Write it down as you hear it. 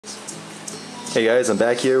Hey guys, I'm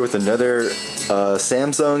back here with another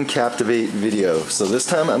Samsung Captivate video. So this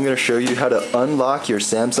time I'm going to show you how to unlock your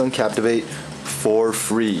Samsung Captivate for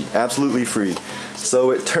free, absolutely free.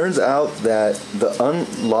 So it turns out that the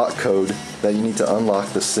unlock code that you need to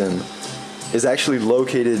unlock the SIM is actually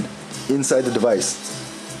located inside the device.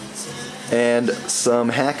 And some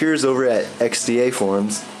hackers over at XDA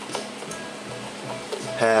Forums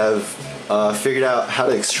have figured out how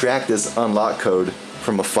to extract this unlock code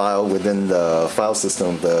from a file within the file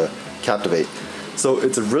system of the Captivate. So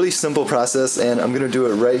it's a really simple process, and I'm gonna do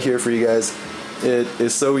it right here for you guys. It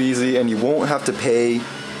is so easy, and you won't have to pay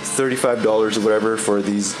 $35 or whatever for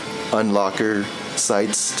these unlocker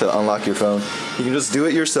sites to unlock your phone. You can just do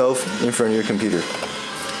it yourself in front of your computer.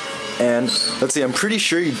 And let's see, I'm pretty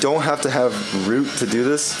sure you don't have to have root to do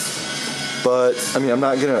this, but I mean, I'm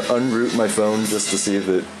not gonna unroot my phone just to see if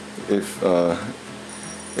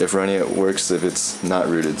running it works if it's not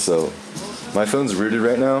rooted. So my phone's rooted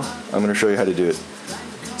right now. I'm going to show you how to do it.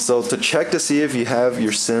 So to check to see if you have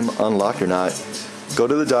your SIM unlocked or not, go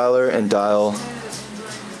to the dialer and dial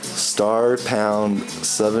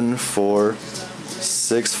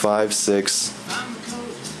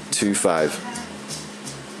 *7465625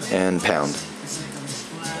 and pound.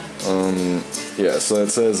 Yeah, so it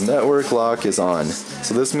says network lock is on.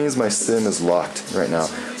 So this means my SIM is locked right now.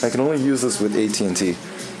 I can only use this with AT&T.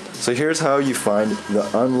 So here's how you find the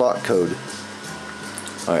unlock code.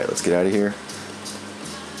 Alright, let's get out of here.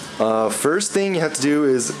 First thing you have to do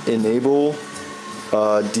is enable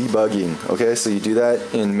debugging. Okay, so you do that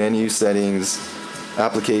in menu settings,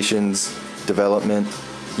 applications, development,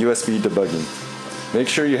 USB debugging. Make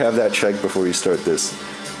sure you have that checked before you start this.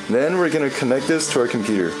 Then we're going to connect this to our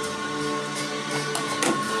computer.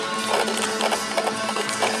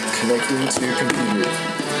 Connecting to computer.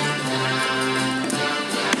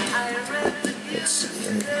 Let's see.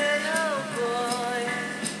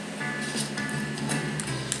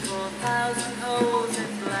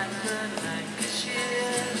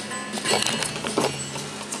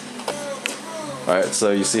 Alright,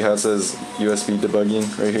 so you see how it says USB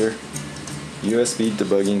debugging right here? USB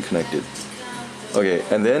debugging connected. Okay,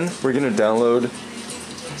 and then we're going to download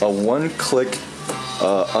a one-click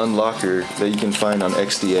unlocker that you can find on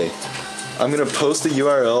XDA. I'm going to post the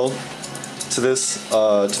URL to this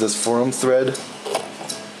forum thread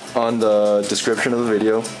on the description of the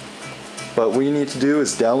video. But what you need to do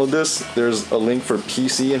is download this. There's a link for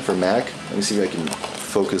PC and for Mac. Let me see if I can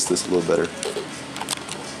focus this a little better.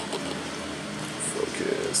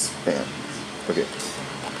 Focus. Bam. Okay.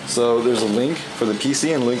 So there's a link for the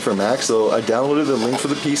PC and a link for Mac. So I downloaded the link for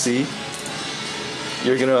the PC.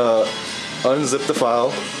 You're gonna unzip the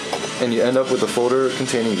file, and you end up with a folder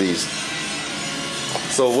containing these.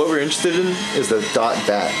 So what we're interested in is the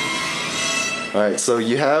 .bat. Alright, so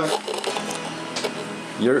you have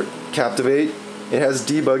your Captivate. It has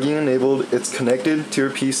debugging enabled. It's connected to your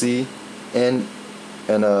PC, and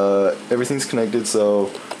everything's connected. So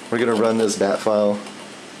we're gonna run this bat file.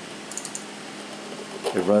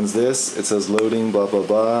 It runs this. It says loading, blah blah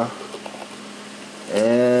blah,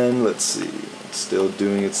 and let's see. It's still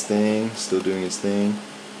doing its thing. Still doing its thing.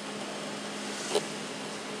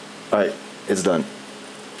 All right, it's done.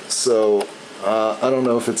 So I don't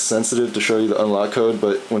know if it's sensitive to show you the unlock code,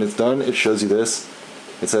 but when it's done, it shows you this.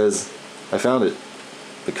 It says, I found it.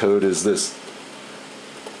 The code is this.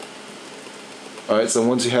 Alright, so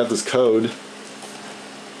once you have this code,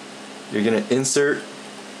 you're going to insert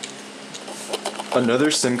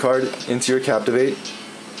another SIM card into your Captivate,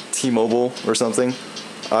 T-Mobile or something.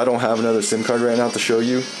 I don't have another SIM card right now to show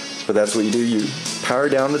you, but that's what you do. You power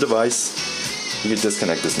down the device. You can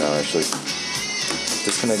disconnect this now, actually.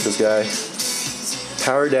 Disconnect this guy.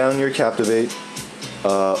 Power down your Captivate.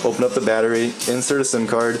 Open up the battery, insert a SIM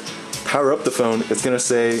card, power up the phone. It's gonna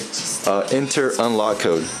say enter unlock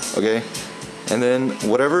code, okay? And then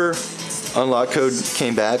whatever unlock code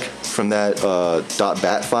came back from that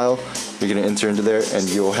 .bat file, you're gonna enter into there, and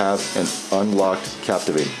you'll have an unlocked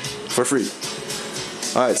Captivate for free.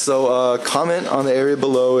 All right, so comment on the area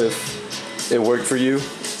below if it worked for you,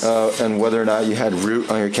 and whether or not you had root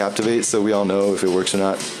on your Captivate, so we all know if it works or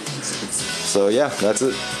not. So yeah, that's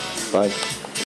it. Bye.